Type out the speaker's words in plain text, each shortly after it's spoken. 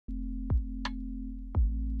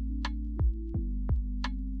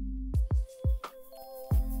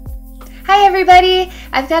Hi everybody!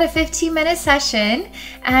 I've got a 15-minute session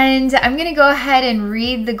and I'm going to go ahead and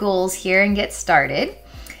read the goals here and get started.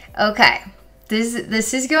 Okay,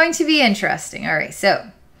 this is going to be interesting. All right, so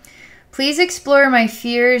please explore my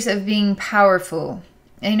fears of being powerful.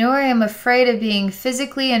 I know I am afraid of being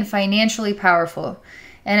physically and financially powerful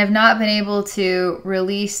and have not been able to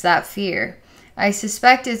release that fear. I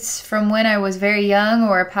suspect it's from when I was very young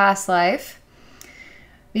or a past life,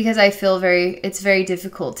 because I feel it's very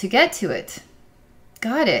difficult to get to it.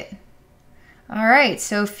 Got it. All right,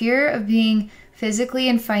 so fear of being physically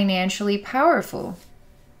and financially powerful.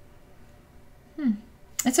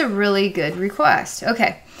 That's a really good request.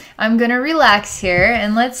 Okay, I'm gonna relax here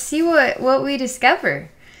and let's see what we discover.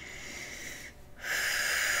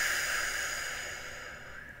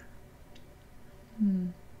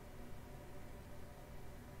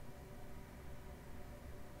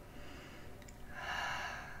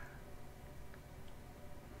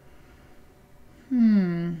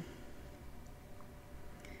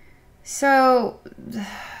 So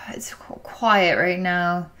it's quiet right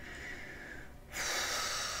now,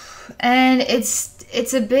 and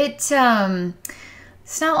it's a bit it's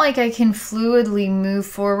not like I can fluidly move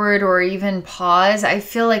forward or even pause. I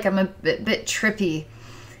feel like I'm a bit trippy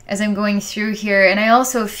as I'm going through here, and I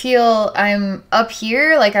also feel I'm up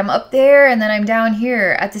here, like I'm up there, and then I'm down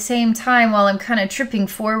here at the same time while I'm kind of tripping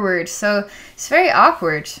forward. So it's very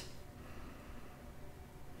awkward.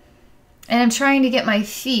 And I'm trying to get my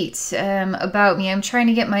feet about me. I'm trying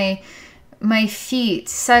to get my feet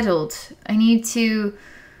settled. I need to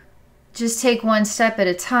just take one step at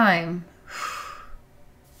a time.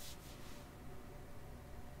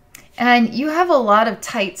 And you have a lot of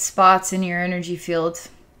tight spots in your energy field.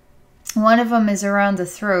 One of them is around the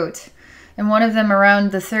throat, and one of them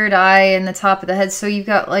around the third eye and the top of the head. So you've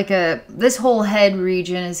got like this whole head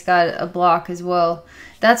region has got a block as well.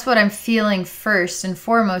 That's what I'm feeling first and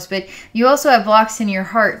foremost, but you also have blocks in your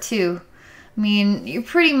heart too. I mean, you're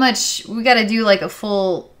pretty much, we got to do like a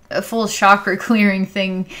full chakra clearing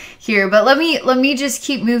thing here, but let me just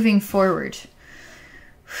keep moving forward.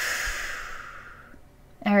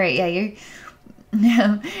 All right,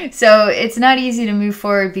 yeah, so it's not easy to move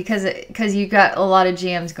forward because you got a lot of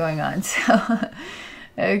jams going on. So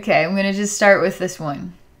okay, I'm going to just start with this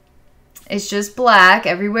one. It's just black.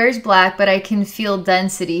 Everywhere is black, but I can feel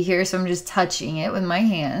density here, so I'm just touching it with my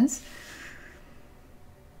hands.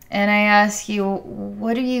 And I ask you,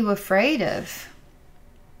 what are you afraid of?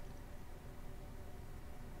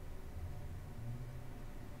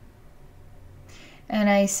 And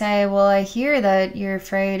I say, well, I hear that you're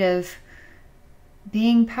afraid of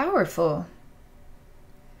being powerful.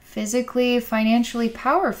 Physically, financially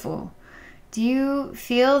powerful. Do you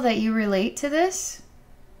feel that you relate to this?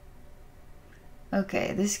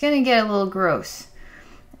 Okay, this is going to get a little gross.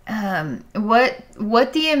 What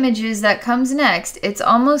the image is that comes next, it's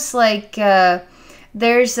almost like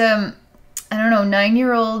there's I don't know,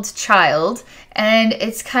 9-year-old child, and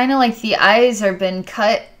it's kind of like the eyes have been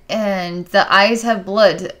cut and the eyes have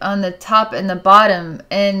blood on the top and the bottom,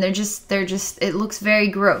 and they're just it looks very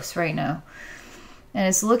gross right now. And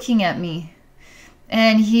it's looking at me.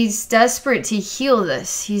 And he's desperate to heal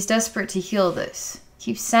this. He's desperate to heal this.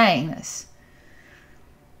 Keeps saying this.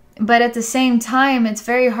 But at the same time, it's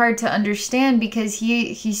very hard to understand because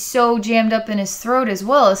he's so jammed up in his throat as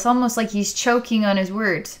well. It's almost like he's choking on his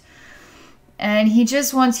words. And he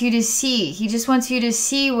just wants you to see. He just wants you to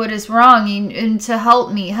see what is wrong and to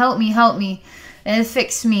help me, and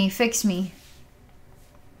fix me.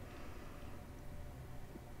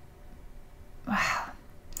 Wow.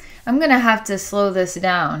 I'm going to have to slow this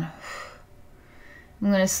down.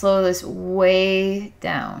 I'm going to slow this way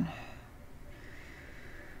down.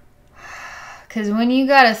 Because when you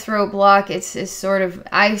got a throat block, it's sort of,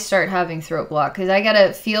 I start having throat block because I got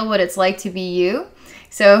to feel what it's like to be you.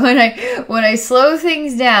 So when I slow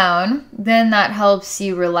things down, then that helps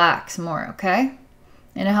you relax more, okay?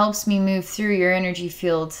 And it helps me move through your energy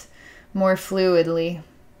field more fluidly.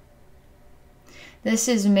 This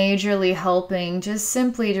is majorly helping just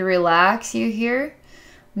simply to relax you here.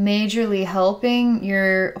 Majorly helping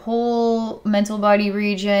your whole mental body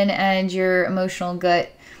region, and your emotional gut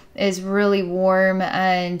is really warm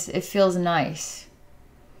and it feels nice.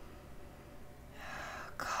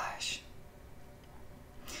 Gosh.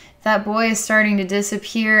 That boy is starting to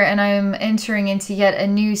disappear, and I'm entering into yet a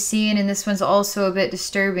new scene, and this one's also a bit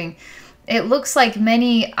disturbing. It looks like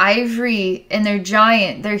many ivory, and they're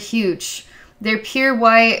giant, they're huge. They're pure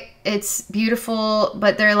white, it's beautiful,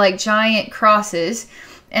 but they're like giant crosses.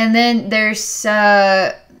 And then there's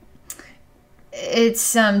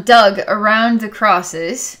it's dug around the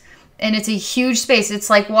crosses, and it's a huge space. It's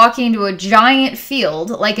like walking into a giant field,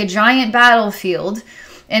 like a giant battlefield.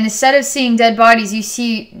 And instead of seeing dead bodies, you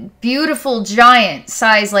see beautiful giant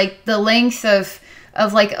size, like the length of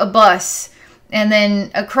like a bus, and then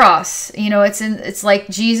a cross. You know, it's like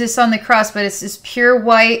Jesus on the cross, but it's this pure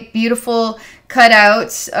white, beautiful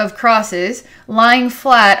cutouts of crosses lying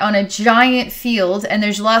flat on a giant field, and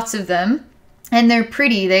there's lots of them. And they're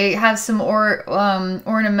pretty. They have some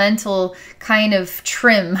ornamental kind of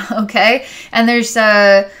trim, okay? And there's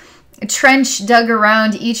a trench dug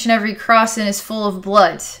around each and every cross and is full of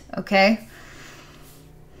blood, okay?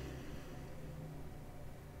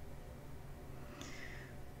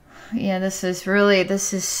 Yeah, there's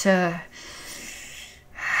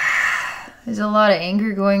a lot of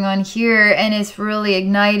anger going on here, and it's really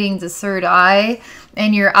igniting the third eye,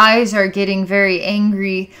 and your eyes are getting very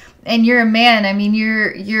angry. And you're a man. I mean,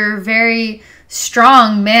 you're very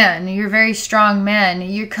strong man. You're a very strong man.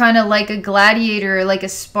 You're kind of like a gladiator, like a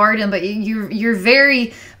Spartan, but you're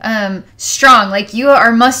very strong. Like, you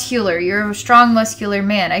are muscular. You're a strong, muscular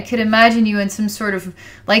man. I could imagine you in some sort of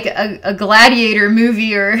like a gladiator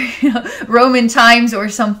movie, or Roman times or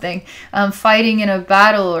something, fighting in a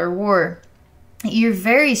battle or war. You're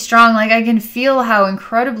very strong. Like, I can feel how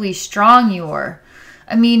incredibly strong you are.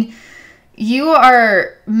 I mean, you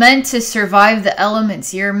are meant to survive the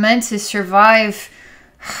elements. You're meant to survive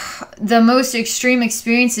the most extreme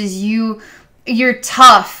experiences. You're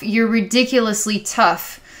tough. You're ridiculously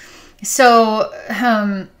tough. So,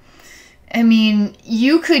 I mean,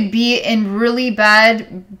 you could be in really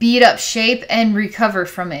bad, beat up shape and recover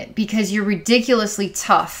from it because you're ridiculously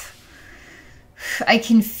tough. I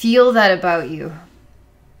can feel that about you.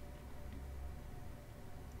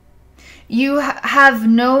 You have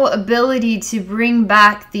no ability to bring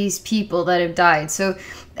back these people that have died. So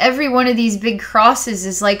every one of these big crosses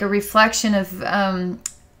is like a reflection of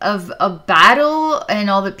a battle and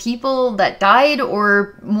all the people that died,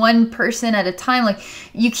 or one person at a time. Like,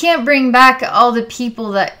 you can't bring back all the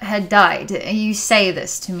people that had died. You say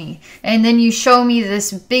this to me, and then you show me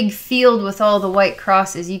this big field with all the white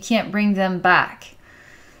crosses. You can't bring them back.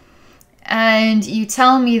 And you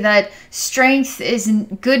tell me that strength is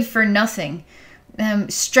good for nothing.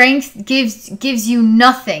 Strength gives you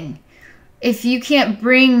nothing. If you can't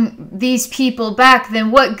bring these people back,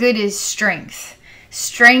 then what good is strength?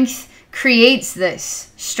 Strength creates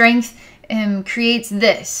this. Strength creates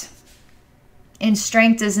this. And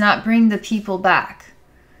strength does not bring the people back.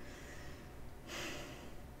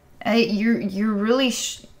 You're really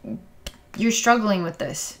you're struggling with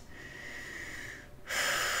this.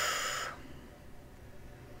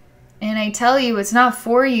 And I tell you, it's not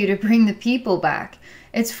for you to bring the people back.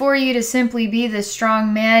 It's for you to simply be the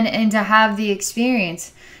strong man and to have the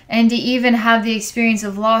experience. And to even have the experience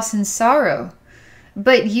of loss and sorrow.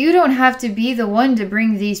 But you don't have to be the one to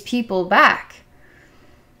bring these people back.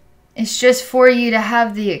 It's just for you to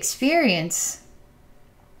have the experience.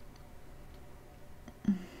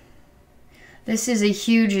 This is a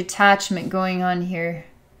huge attachment going on here.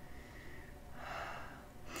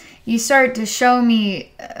 You start to show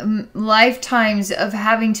me lifetimes of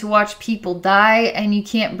having to watch people die and you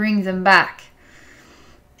can't bring them back.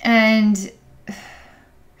 And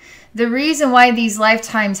the reason why these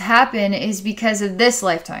lifetimes happen is because of this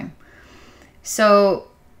lifetime. So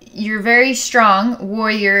you're very strong,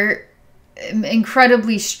 warrior,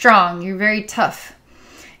 incredibly strong. You're very tough.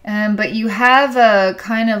 But you have a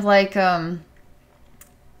kind of like an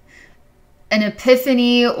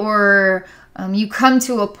epiphany, or you come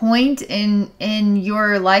to a point in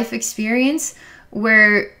your life experience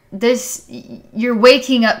where you're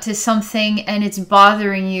waking up to something and it's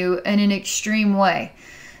bothering you in an extreme way.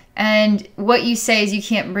 And what you say is you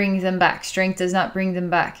can't bring them back. Strength does not bring them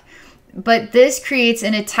back. But this creates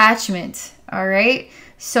an attachment, all right?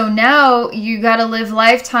 So now you got to live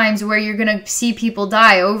lifetimes where you're going to see people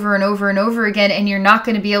die over and over and over again, and you're not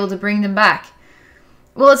going to be able to bring them back.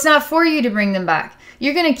 Well, it's not for you to bring them back.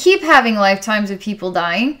 You're going to keep having lifetimes of people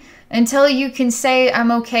dying until you can say,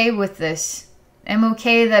 I'm okay with this. I'm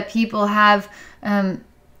okay that people have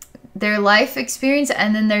their life experience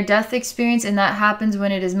and then their death experience, and that happens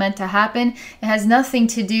when it is meant to happen. It has nothing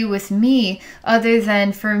to do with me other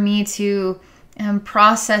than for me to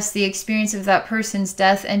process the experience of that person's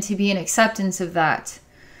death and to be in acceptance of that.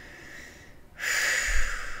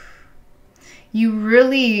 You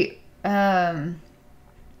really...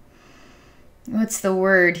 what's the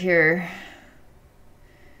word here?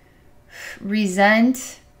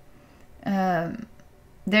 Resent.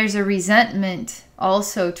 There's a resentment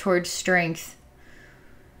also towards strength.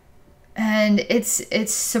 And it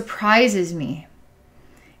surprises me.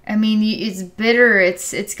 I mean, it's bitter.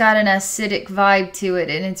 It's got an acidic vibe to it,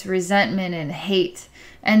 and it's resentment and hate.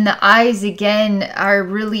 And the eyes again are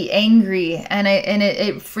really angry, and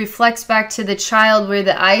it reflects back to the child where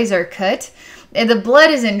the eyes are cut. And the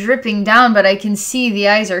blood isn't dripping down, but I can see the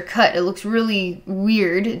eyes are cut. It looks really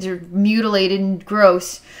weird. It's mutilated and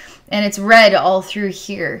gross, and it's red all through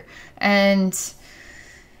here. And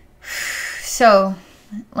so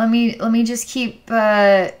let me just keep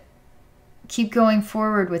going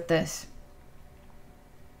forward with this.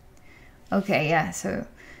 Okay, yeah, so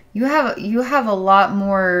you have a lot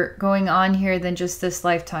more going on here than just this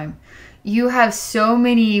lifetime. You have so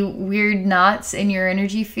many weird knots in your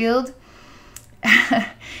energy field.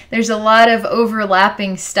 There's a lot of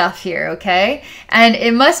overlapping stuff here, okay? And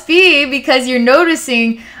it must be because you're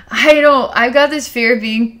noticing, I've got this fear of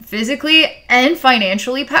being physically and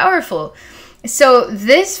financially powerful. So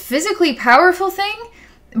this physically powerful thing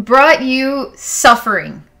brought you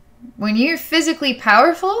suffering. When you're physically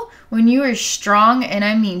powerful, when you are strong, and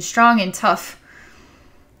I mean strong and tough,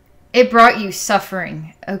 it brought you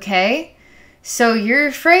suffering, okay? So you're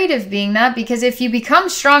afraid of being that, because if you become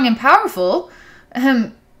strong and powerful,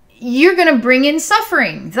 you're going to bring in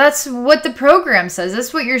suffering. That's what the program says.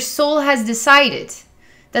 That's what your soul has decided.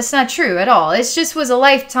 That's not true at all. It just was a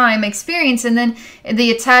lifetime experience, and then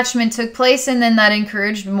the attachment took place, and then that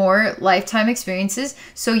encouraged more lifetime experiences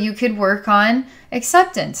so you could work on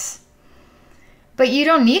acceptance. But you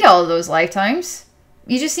don't need all of those lifetimes.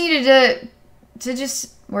 You just needed to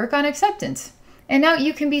just work on acceptance. And now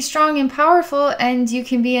you can be strong and powerful, and you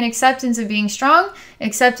can be in acceptance of being strong,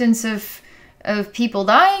 acceptance of people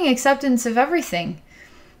dying, acceptance of everything,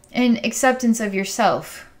 and acceptance of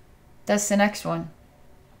yourself. That's the next one.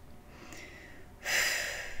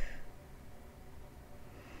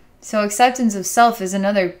 So acceptance of self is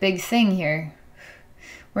another big thing here.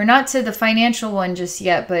 We're not to the financial one just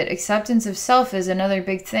yet, but acceptance of self is another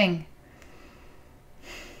big thing.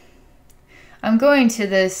 I'm going to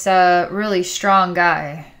this really strong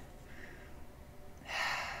guy.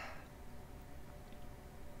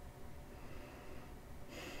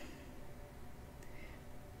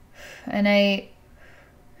 And I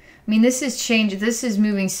mean, this is change. This is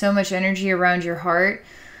moving so much energy around your heart.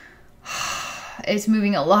 It's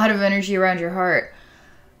moving a lot of energy around your heart.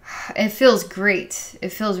 It feels great. It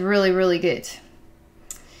feels really, really good.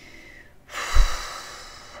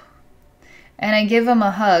 And I give him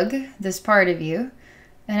a hug, this part of you,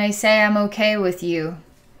 and I say, I'm okay with you.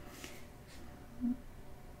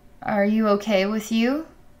 Are you okay with you?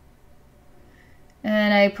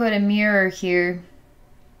 And I put a mirror here.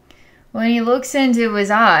 When he looks into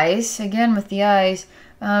his eyes, again with the eyes,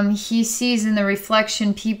 he sees in the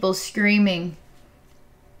reflection people screaming.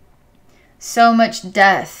 So much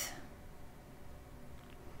death.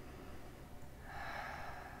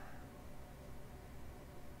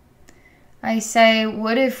 I say,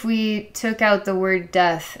 what if we took out the word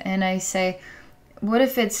death? And I say, what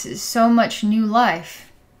if it's so much new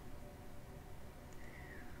life?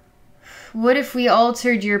 What if we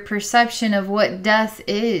altered your perception of what death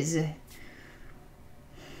is?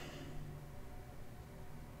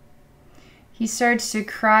 He starts to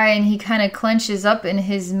cry, and he kind of clenches up in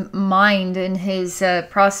his mind and his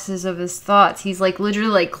processes of his thoughts. He's like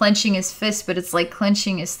literally like clenching his fist, but it's like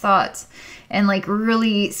clenching his thoughts and like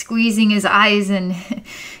really squeezing his eyes, and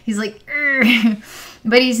he's like, "Urgh."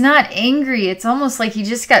 But he's not angry. It's almost like he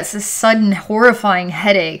just got this sudden horrifying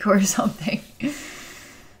headache or something.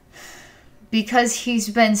 Because he's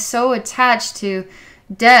been so attached to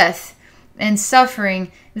death and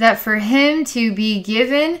suffering that for him to be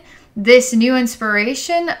given this new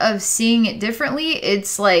inspiration of seeing it differently,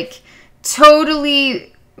 it's like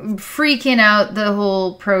totally freaking out the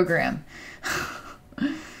whole program.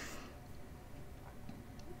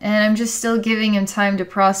 And I'm just still giving him time to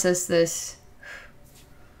process this.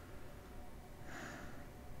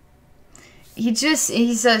 He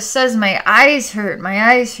says, my eyes hurt, my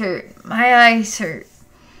eyes hurt, my eyes hurt.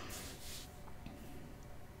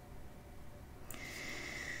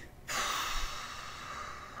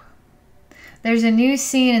 There's a new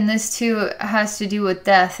scene, and this too has to do with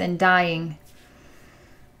death and dying.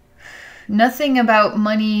 Nothing about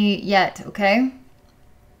money yet, okay?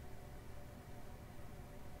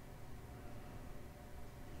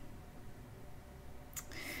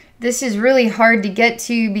 This is really hard to get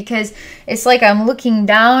to because it's like I'm looking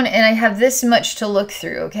down and I have this much to look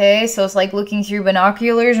through, okay? So it's like looking through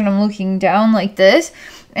binoculars, and I'm looking down like this,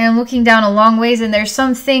 and I'm looking down a long ways, and there's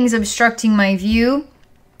some things obstructing my view.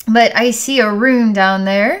 But I see a room down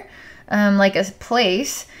there, like a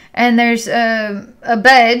place, and there's a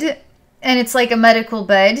bed, and it's like a medical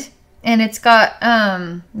bed, And it's got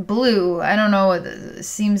blue. I don't know. It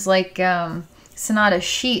seems like it's not a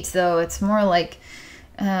sheet though. It's more like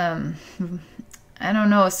I don't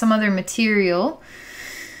know, some other material.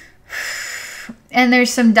 And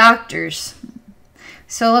there's some doctors.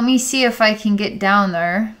 So let me see if I can get down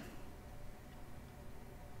there.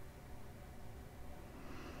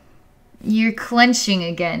 You're clenching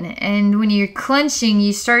again. And when you're clenching,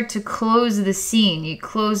 you start to close the scene. You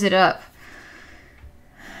close it up.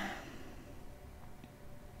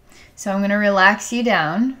 So I'm going to relax you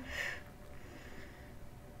down.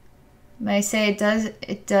 When I say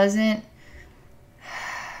it doesn't.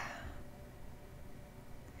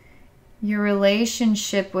 Your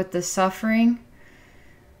relationship with the suffering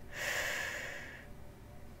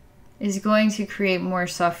is going to create more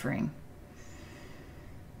suffering.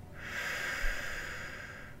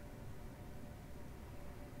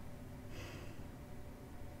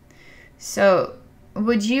 So,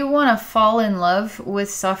 would you want to fall in love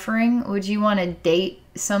with suffering? Would you want to date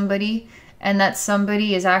somebody and that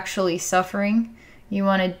somebody is actually suffering? You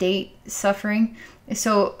want to date suffering?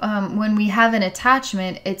 So when we have an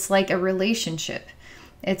attachment, it's like a relationship.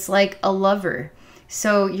 It's like a lover.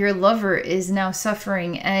 So your lover is now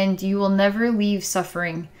suffering and you will never leave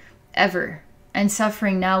suffering ever. And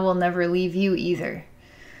suffering now will never leave you either.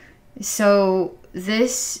 So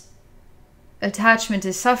this attachment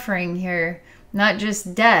to suffering here, not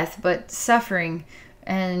just death, but suffering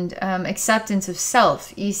and acceptance of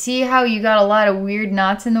self. You see how you got a lot of weird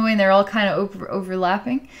knots in the way and they're all kind of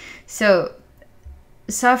overlapping? So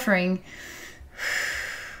suffering,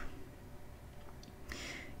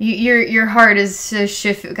 your heart is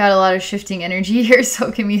got a lot of shifting energy here,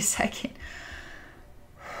 so give me a second.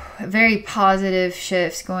 Very positive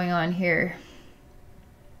shifts going on here.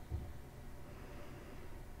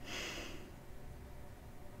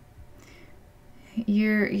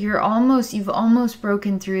 You've almost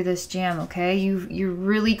broken through this jam, okay? You're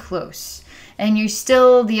really close. And you're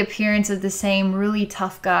still the appearance of the same really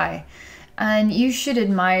tough guy. And you should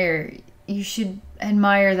admire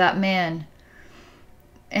that man.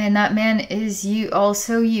 And that man is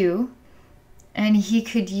also you. And he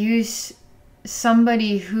could use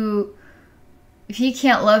somebody who, if he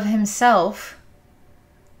can't love himself,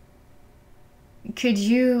 could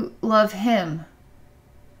you love him?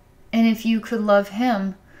 And if you could love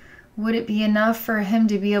him, would it be enough for him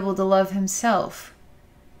to be able to love himself?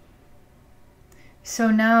 So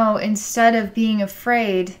now, instead of being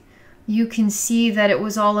afraid, you can see that it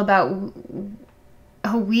was all about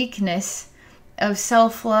a weakness of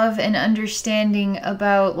self-love and understanding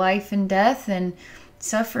about life and death and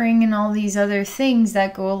suffering and all these other things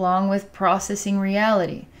that go along with processing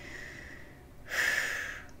reality.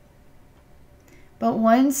 But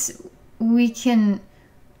once we can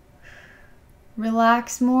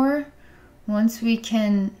relax more, once we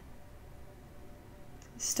can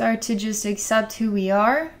start to just accept who we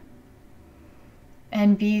are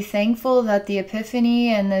and be thankful that the epiphany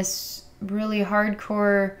and this really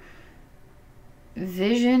hardcore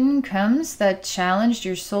vision comes that challenged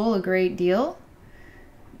your soul a great deal,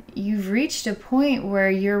 you've reached a point where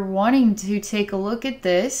you're wanting to take a look at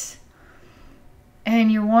this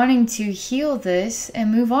and you're wanting to heal this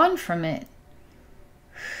and move on from it.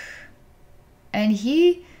 And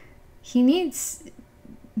he needs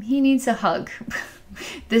a hug.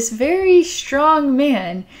 This very strong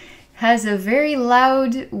man has a very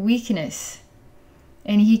loud weakness.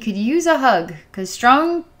 And he could use a hug, because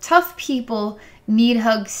strong, tough people need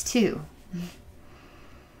hugs too.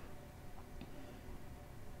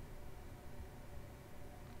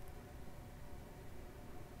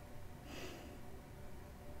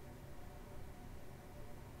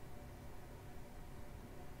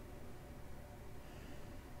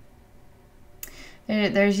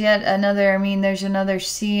 There's yet another, there's another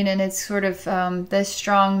scene, and it's sort of this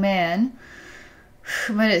strong man,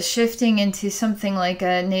 but it's shifting into something like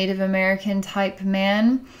a Native American type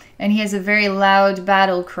man, and he has a very loud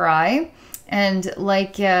battle cry, and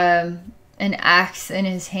like an axe in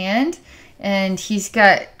his hand, and he's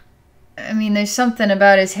got, there's something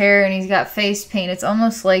about his hair, and he's got face paint. It's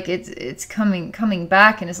almost like it's coming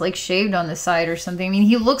back, and it's like shaved on the side or something.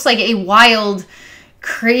 He looks like a wild,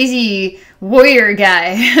 crazy warrior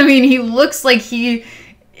guy. He looks like he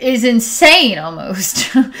is insane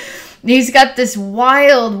almost. He's got this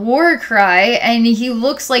wild war cry, and he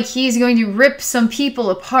looks like he's going to rip some people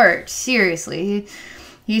apart. Seriously.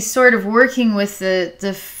 He's sort of working with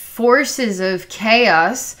the forces of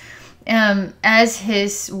chaos as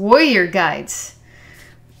his warrior guides.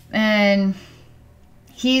 And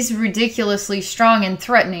he's ridiculously strong and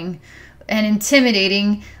threatening and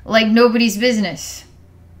intimidating like nobody's business.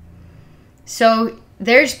 So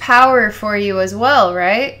there's power for you as well,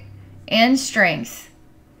 right? And strength.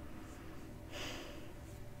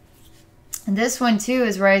 And this one too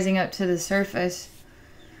is rising up to the surface.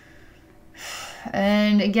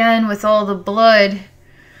 And again, with all the blood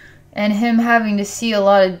and him having to see a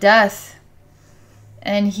lot of death,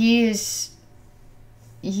 and he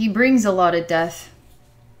brings a lot of death.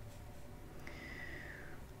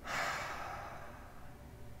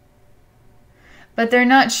 But they're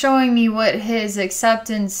not showing me what his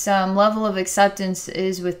acceptance, level of acceptance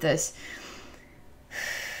is with this.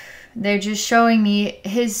 They're just showing me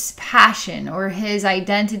his passion or his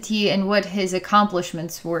identity and what his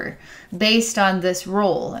accomplishments were based on this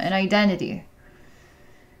role and identity.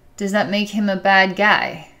 Does that make him a bad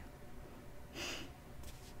guy?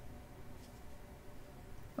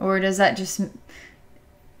 Or does that just,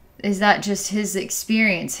 is that just his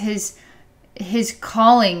experience, his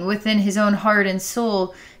calling within his own heart and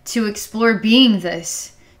soul to explore being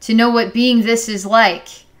this, to know what being this is like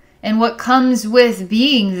and what comes with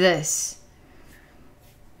being this?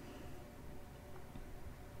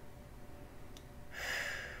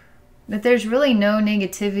 But there's really no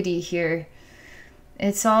negativity here.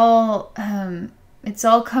 It's all coming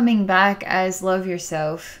back as love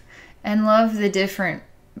yourself and love the different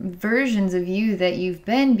versions of you that you've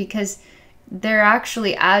been, because they're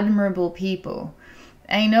actually admirable people.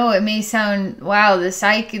 I know it may sound, wow,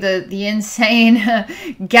 the insane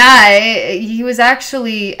guy, he was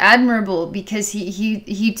actually admirable because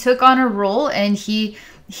he took on a role and he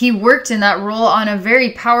worked in that role on a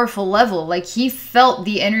very powerful level. Like, he felt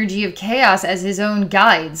the energy of chaos as his own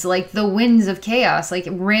guides, like the winds of chaos, like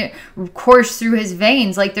it course through his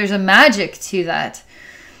veins. Like, there's a magic to that.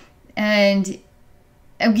 And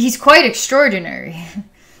he's quite extraordinary.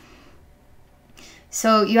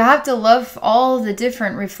 So you have to love all the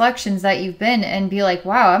different reflections that you've been and be like,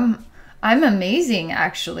 wow, I'm amazing,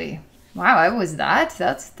 actually. Wow, I was that.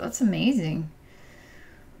 That's amazing.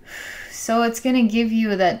 So it's going to give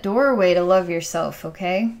you that doorway to love yourself,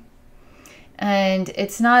 okay? And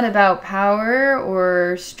it's not about power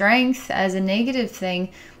or strength as a negative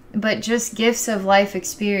thing, but just gifts of life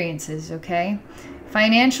experiences, okay?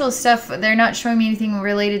 Financial stuff, they're not showing me anything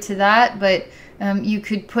related to that, but you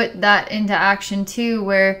could put that into action too,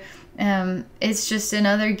 where it's just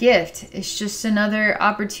another gift. It's just another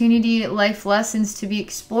opportunity, life lessons to be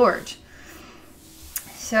explored.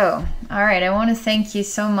 So, all right, I want to thank you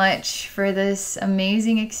so much for this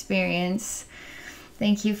amazing experience.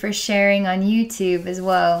 Thank you for sharing on YouTube as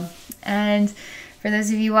well. And for those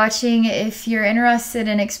of you watching, if you're interested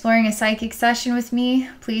in exploring a psychic session with me,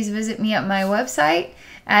 please visit me at my website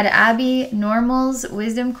at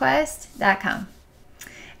abbeynormalswisdomquest.com.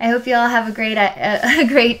 I hope you all have a great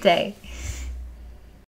day.